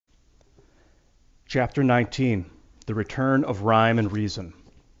Chapter 19, The Return of Rhyme and Reason.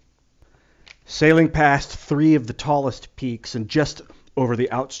 Sailing past three of the tallest peaks and just over the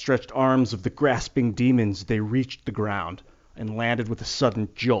outstretched arms of the grasping demons, they reached the ground and landed with a sudden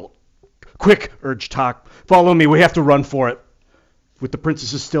jolt. "Quick!" urged Tok. "Follow me, we have to run for it." With the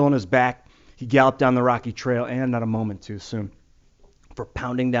princesses still on his back, he galloped down the rocky trail, and not a moment too soon. For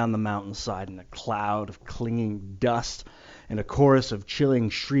pounding down the mountainside in a cloud of clinging dust and a chorus of chilling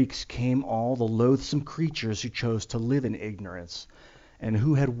shrieks came all the loathsome creatures who chose to live in ignorance and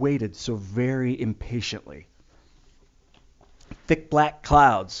who had waited so very impatiently. Thick black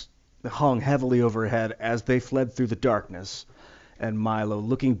clouds hung heavily overhead as they fled through the darkness, and Milo,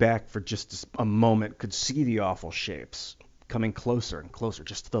 looking back for just a moment, could see the awful shapes coming closer and closer.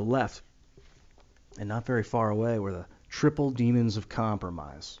 Just to the left, and not very far away, were the triple demons of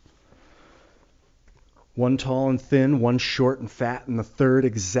compromise. One tall and thin, one short and fat, and the third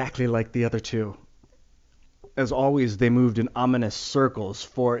exactly like the other two. As always, they moved in ominous circles,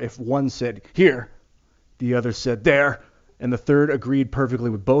 for if one said, "Here," the other said, "There," and the third agreed perfectly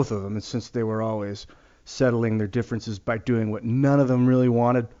with both of them, and since they were always settling their differences by doing what none of them really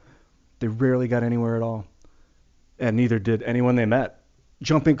wanted, they rarely got anywhere at all. And neither did anyone they met.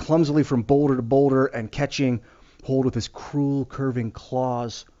 Jumping clumsily from boulder to boulder and catching hold with his cruel curving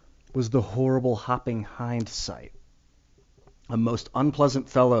claws was the horrible hopping hindsight, a most unpleasant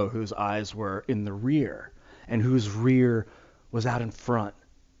fellow whose eyes were in the rear and whose rear was out in front.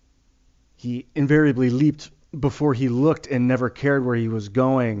 He invariably leaped before he looked and never cared where he was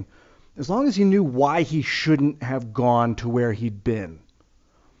going, as long as he knew why he shouldn't have gone to where he'd been.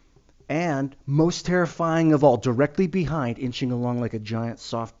 And, most terrifying of all, directly behind, inching along like giant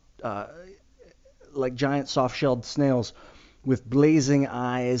soft-shelled snails, with blazing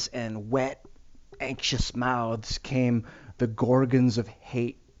eyes and wet, anxious mouths, came the gorgons of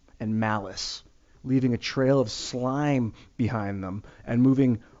hate and malice, leaving a trail of slime behind them and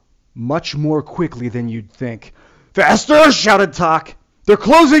moving much more quickly than you'd think. "Faster!" shouted Tok. "They're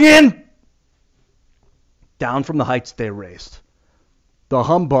closing in!" Down from the heights they raced. The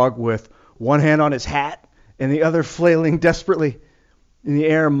humbug, with one hand on his hat and the other flailing desperately in the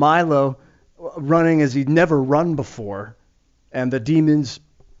air, Milo running as he'd never run before, and the demons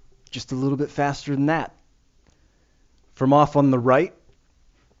just a little bit faster than that. From off on the right,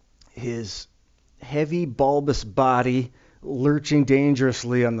 his heavy, bulbous body lurching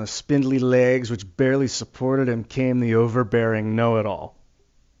dangerously on the spindly legs which barely supported him, came the overbearing know-it-all,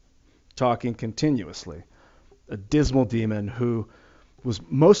 talking continuously. A dismal demon who was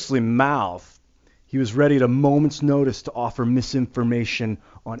mostly mouth. He was ready at a moment's notice to offer misinformation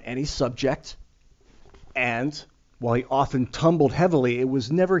on any subject, and while he often tumbled heavily, it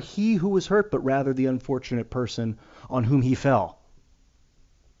was never he who was hurt, but rather the unfortunate person on whom he fell.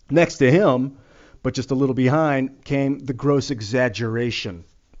 Next to him, but just a little behind, came the gross exaggeration,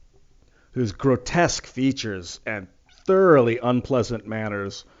 whose grotesque features and thoroughly unpleasant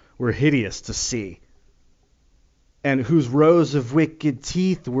manners were hideous to see, and whose rows of wicked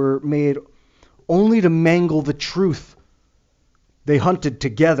teeth were made only to mangle the truth. They hunted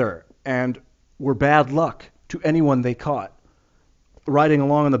together and were bad luck to anyone they caught. Riding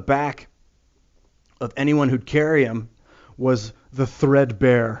along on the back of anyone who'd carry him was the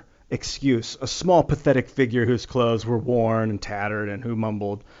threadbare excuse, a small pathetic figure whose clothes were worn and tattered and who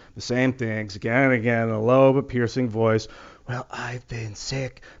mumbled the same things again and again in a low but piercing voice. "Well, I've been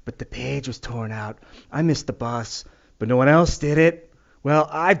sick, but the page was torn out. I missed the bus, but no one else did it. Well,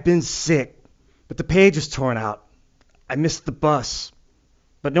 I've been sick, but the page was torn out. I missed the bus,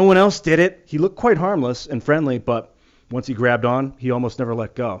 but no one else did it." He looked quite harmless and friendly, but once he grabbed on, he almost never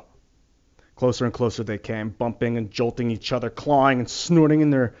let go. Closer and closer they came, bumping and jolting each other, clawing and snorting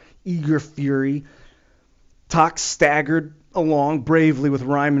in their eager fury. Tok staggered along bravely with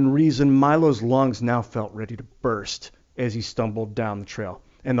rhyme and reason. Milo's lungs now felt ready to burst as he stumbled down the trail,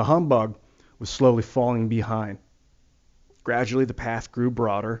 and the humbug was slowly falling behind. Gradually the path grew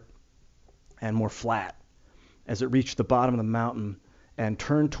broader and more flat as it reached the bottom of the mountain and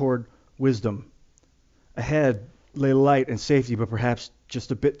turned toward wisdom. Ahead lay light and safety, but perhaps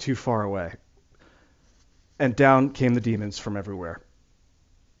just a bit too far away. And down came the demons from everywhere.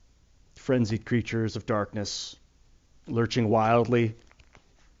 Frenzied creatures of darkness, lurching wildly.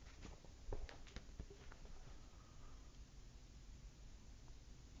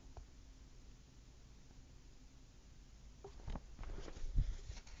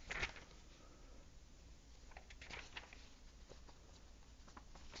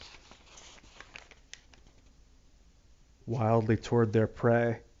 Wildly toward their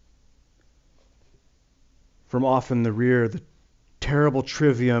prey. From off in the rear, the terrible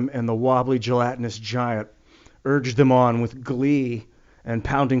Trivium and the wobbly gelatinous giant urged them on with glee, and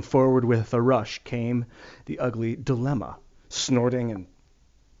pounding forward with a rush came the ugly Dilemma, snorting and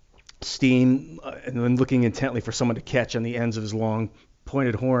steam, and then looking intently for someone to catch on the ends of his long,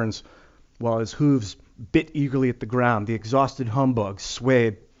 pointed horns, while his hooves bit eagerly at the ground. The exhausted humbug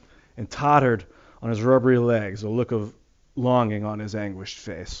swayed and tottered on his rubbery legs, a look of longing on his anguished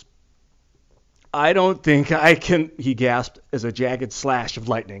face. "I don't think I can," he gasped, as a jagged slash of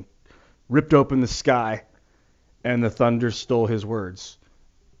lightning ripped open the sky, and the thunder stole his words.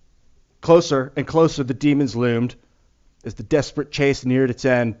 Closer and closer the demons loomed as the desperate chase neared its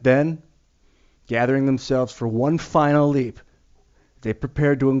end. Then, gathering themselves for one final leap, they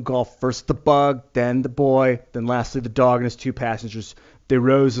prepared to engulf first the bug, then the boy, then lastly the dog and his two passengers. They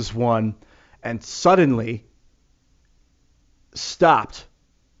rose as one, and suddenly stopped,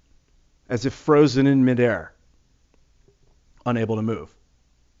 as if frozen in midair, unable to move,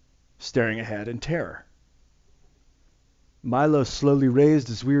 staring ahead in terror. Milo slowly raised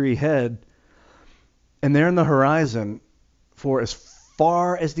his weary head, and there in the horizon, for as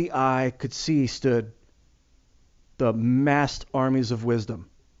far as the eye could see, stood the massed armies of wisdom,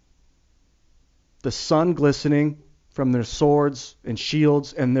 the sun glistening from their swords and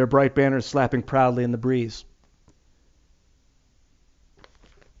shields, and their bright banners slapping proudly in the breeze.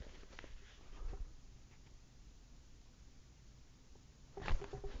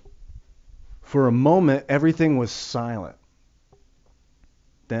 For a moment, everything was silent.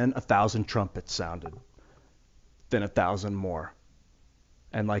 Then 1,000 trumpets sounded. Then 1,000 more.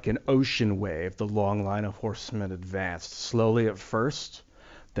 And like an ocean wave, the long line of horsemen advanced, slowly at first,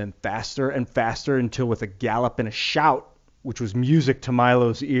 then faster and faster, until with a gallop and a shout, which was music to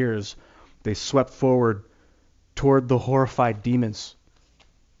Milo's ears, they swept forward toward the horrified demons.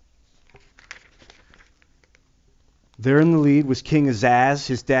 There in the lead was King Azaz,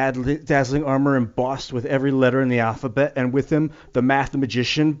 his dazzling armor embossed with every letter in the alphabet, and with him the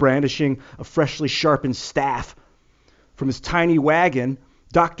mathematician, brandishing a freshly sharpened staff. From his tiny wagon,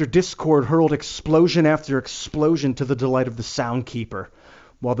 Dr. Discord hurled explosion after explosion to the delight of the soundkeeper,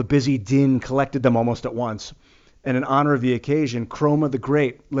 while the busy din collected them almost at once. And in honor of the occasion, Chroma the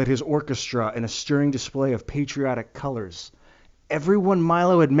Great led his orchestra in a stirring display of patriotic colors. Everyone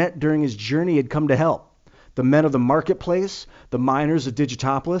Milo had met during his journey had come to help. The men of the marketplace, the miners of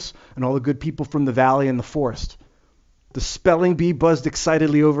Digitopolis, and all the good people from the valley and the forest. The spelling bee buzzed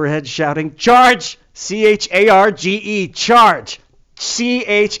excitedly overhead, shouting, "Charge! C-H-A-R-G-E! Charge!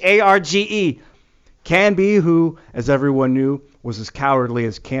 C-H-A-R-G-E!" Canby, who, as everyone knew, was as cowardly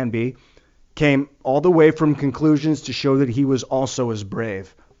as can be, came all the way from conclusions to show that he was also as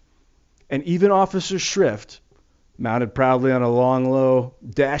brave. And even Officer Shrift, mounted proudly on a long, low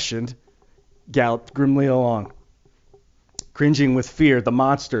dachshund, galloped grimly along. Cringing with fear, the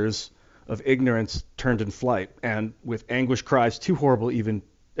monsters of ignorance turned in flight, and with anguished cries too horrible even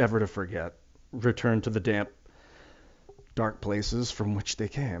ever to forget, returned to the damp, dark places from which they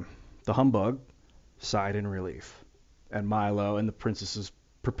came. The humbug sighed in relief, and Milo and the princesses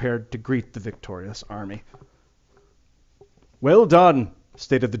prepared to greet the victorious army. "Well done,"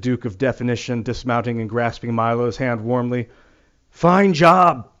 stated the Duke of Definition, dismounting and grasping Milo's hand warmly. "Fine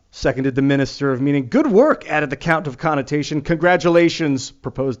job," seconded the Minister of Meaning. "Good work," added the Count of Connotation. "Congratulations,"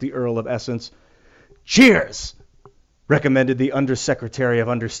 proposed the Earl of Essence. "Cheers," recommended the Undersecretary of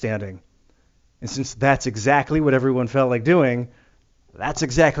Understanding. And since that's exactly what everyone felt like doing, that's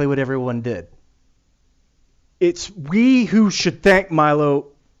exactly what everyone did. "It's we who should thank," Milo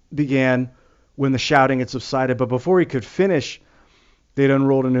began when the shouting had subsided, but before he could finish, they'd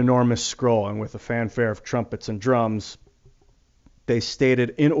unrolled an enormous scroll, and with a fanfare of trumpets and drums, they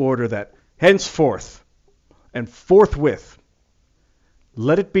stated in order that henceforth and forthwith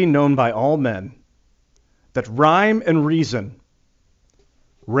let it be known by all men that rhyme and reason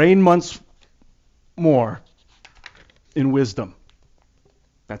reign once more in wisdom.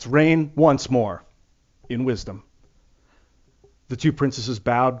 That's reign once more in wisdom. The two princesses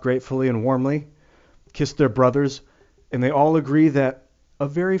bowed gratefully and warmly, kissed their brothers, and they all agree that a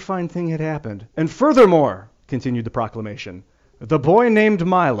very fine thing had happened. "And furthermore," continued the proclamation, "the boy named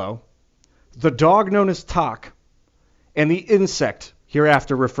Milo, the dog known as Tok, and the insect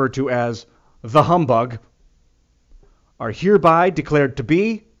hereafter referred to as the humbug are hereby declared to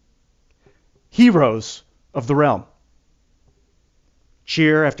be heroes of the realm."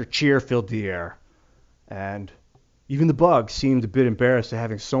 Cheer after cheer filled the air, and even the bug seemed a bit embarrassed at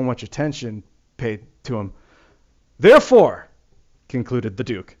having so much attention paid to him. "Therefore," concluded the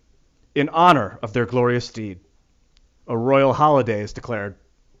Duke, "in honor of their glorious deed, a royal holiday is declared.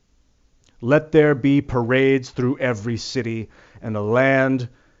 Let there be parades through every city, and a land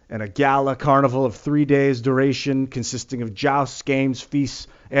and a gala carnival of 3 days' duration consisting of jousts, games, feasts,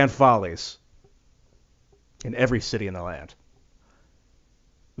 and follies in every city in the land.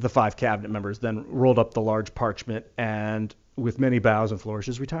 The 5 cabinet members then rolled up the large parchment and, with many bows and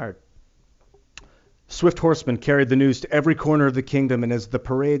flourishes, retired. Swift horsemen carried the news to every corner of the kingdom, and as the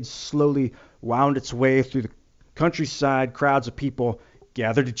parade slowly wound its way through the countryside, crowds of people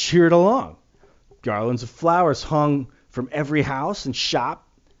gathered to cheer it along. Garlands of flowers hung from every house and shop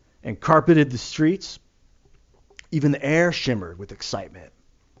and carpeted the streets. Even the air shimmered with excitement,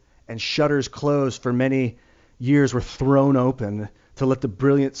 and shutters closed for many years were thrown open to let the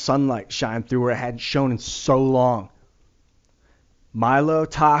brilliant sunlight shine through where it hadn't shone in so long. Milo,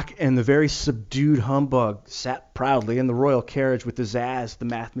 Tok, and the very subdued humbug sat proudly in the royal carriage with Azaz, the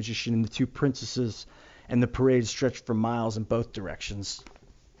math magician, and the 2 princesses, and the parade stretched for miles in both directions.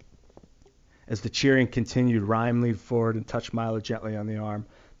 As the cheering continued, Rhyme leaned forward and touched Milo gently on the arm.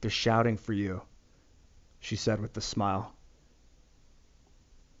 "They're shouting for you," she said with a smile.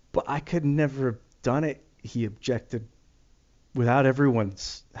 "But I could never have done it," he objected, "without everyone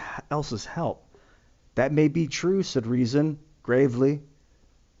else's help." "That may be true," said Reason gravely,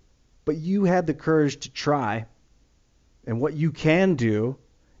 "but you had the courage to try, and what you can do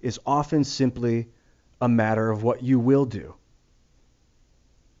is often simply a matter of what you will do."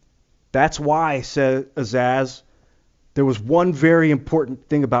 "That's why," said Azaz, "there was one very important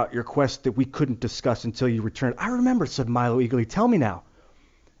thing about your quest that we couldn't discuss until you returned." "I remember," said Milo eagerly. "Tell me now."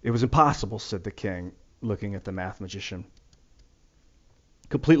 "It was impossible," said the king, looking at the math magician.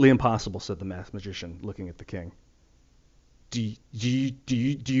 "Completely impossible," said the math magician, looking at the king. Do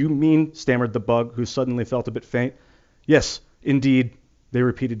you mean," stammered the bug, who suddenly felt a bit faint. "Yes, indeed," they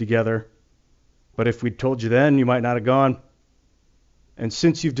repeated together. "But if we'd told you then, you might not have gone. And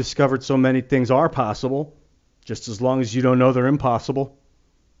since you've discovered so many things are possible, just as long as you don't know they're impossible."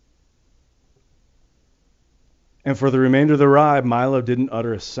 And for the remainder of the ride, Milo didn't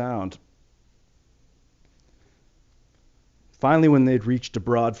utter a sound. Finally, when they'd reached a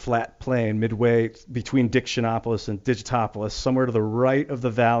broad, flat plain midway between Dictionopolis and Digitopolis, somewhere to the right of the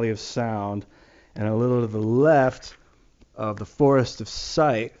Valley of Sound and a little to the left of the Forest of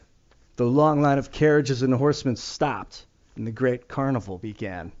Sight, the long line of carriages and horsemen stopped, and the great carnival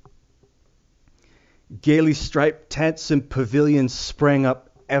began. Gaily striped tents and pavilions sprang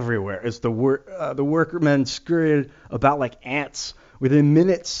up everywhere as the workmen scurried about like ants. Within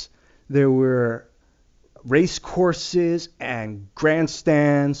minutes, there were race courses and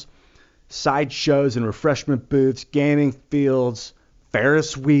grandstands, sideshows and refreshment booths, gaming fields,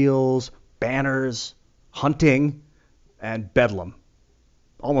 Ferris wheels, banners, hunting, and bedlam,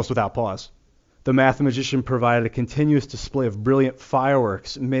 almost without pause. The math magician provided a continuous display of brilliant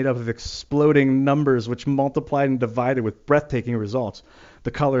fireworks made up of exploding numbers which multiplied and divided with breathtaking results.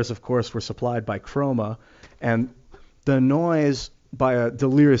 The colors, of course, were supplied by Chroma, and the noise by a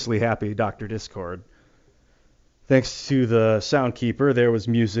deliriously happy Dr. Discord. Thanks to the soundkeeper, there was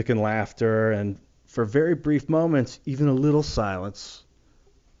music and laughter, and for very brief moments, even a little silence.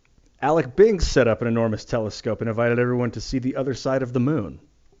 Alec Bing set up an enormous telescope and invited everyone to see the other side of the moon.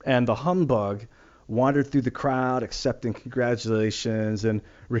 And the humbug wandered through the crowd, accepting congratulations and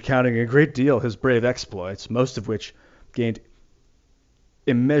recounting a great deal of his brave exploits, most of which gained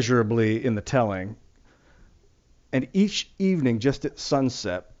immeasurably in the telling. And each evening, just at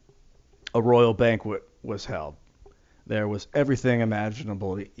sunset, a royal banquet was held. There was everything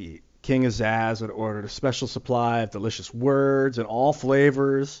imaginable to eat. King Azaz had ordered a special supply of delicious words and all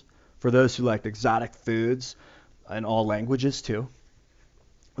flavors for those who liked exotic foods, in all languages too.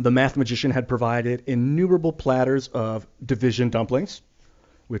 The math magician had provided innumerable platters of division dumplings,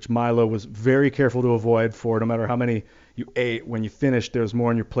 which Milo was very careful to avoid, for no matter how many you ate, when you finished, there was more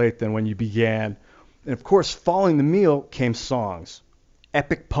on your plate than when you began. And of course, following the meal came songs,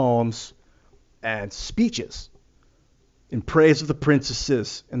 epic poems, and speeches in praise of the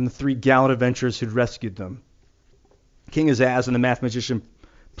princesses and the 3 gallant adventurers who'd rescued them. King Azaz and the math magician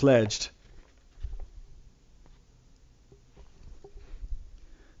pledged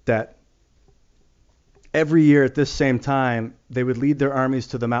that every year at this same time, they would lead their armies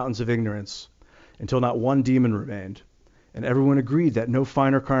to the mountains of ignorance until not one demon remained. And everyone agreed that no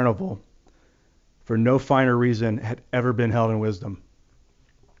finer carnival, for no finer reason, had ever been held in wisdom.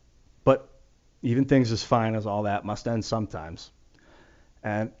 But even things as fine as all that must end sometimes.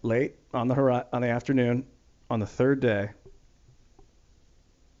 And late on the afternoon, on the 3rd day,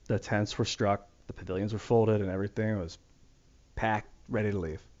 the tents were struck, the pavilions were folded, and everything was packed, ready to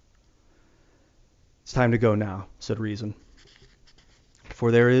leave. "It's time to go now," said Reason,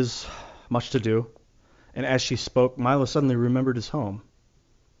 "for there is much to do, And as she spoke, Milo suddenly remembered his home.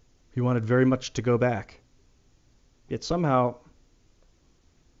 He wanted very much to go back. Yet somehow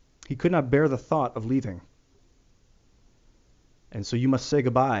he could not bear the thought of leaving. And so you must say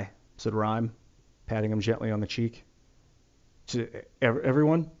goodbye, said Rhyme, patting him gently on the cheek. To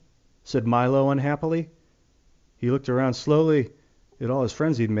everyone? Said Milo unhappily. He looked around slowly at all his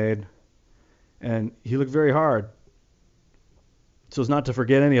friends he'd made, and he looked very hard, so as not to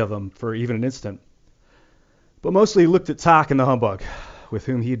forget any of them for even an instant. But mostly he looked at Tok and the humbug, with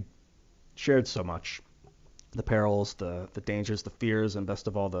whom he'd shared so much. The perils, the dangers, the fears, and best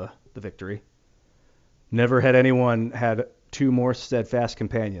of all, the victory. Never had anyone had two more steadfast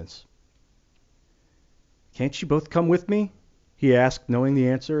companions. Can't you both come with me? He asked, knowing the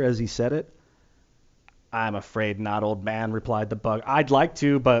answer as he said it. I'm afraid not, old man, replied the bug. I'd like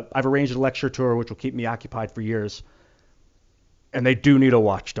to, but I've arranged a lecture tour which will keep me occupied for years. And they do need a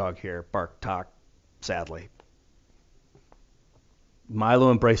watchdog here, barked Tok, sadly.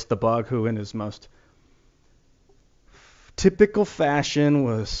 Milo embraced the bug, who in his most typical fashion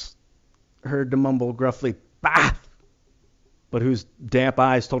was heard to mumble gruffly, bah! But whose damp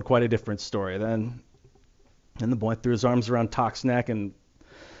eyes told quite a different story. Then the boy threw his arms around Tok's neck and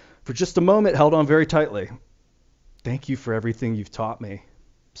for just a moment held on very tightly. Thank you for everything you've taught me,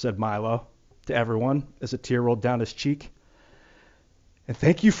 said Milo to everyone as a tear rolled down his cheek. And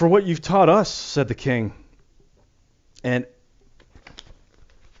thank you for what you've taught us, said the king. And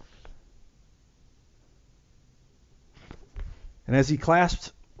as he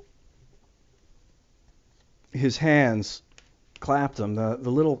clasped his hands, clapped them, the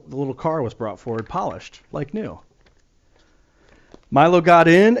little car was brought forward, polished, like new. Milo got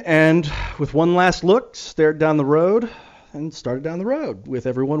in and, with one last look, stared down the road and started down the road, with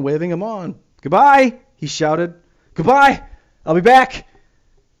everyone waving him on. Goodbye, he shouted. Goodbye, I'll be back.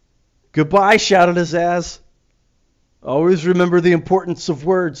 Goodbye, shouted Azaz. Always remember the importance of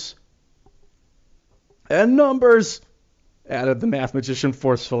words. And numbers, added the math magician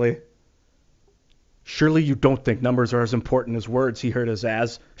forcefully. Surely you don't think numbers are as important as words, he heard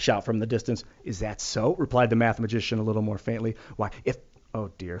Azaz shout from the distance. Is that so? Replied the math magician a little more faintly. Why, if... Oh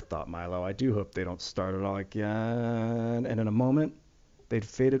dear, thought Milo, I do hope they don't start it all again. And in a moment, they'd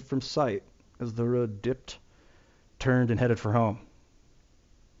faded from sight as the road dipped, turned, and headed for home.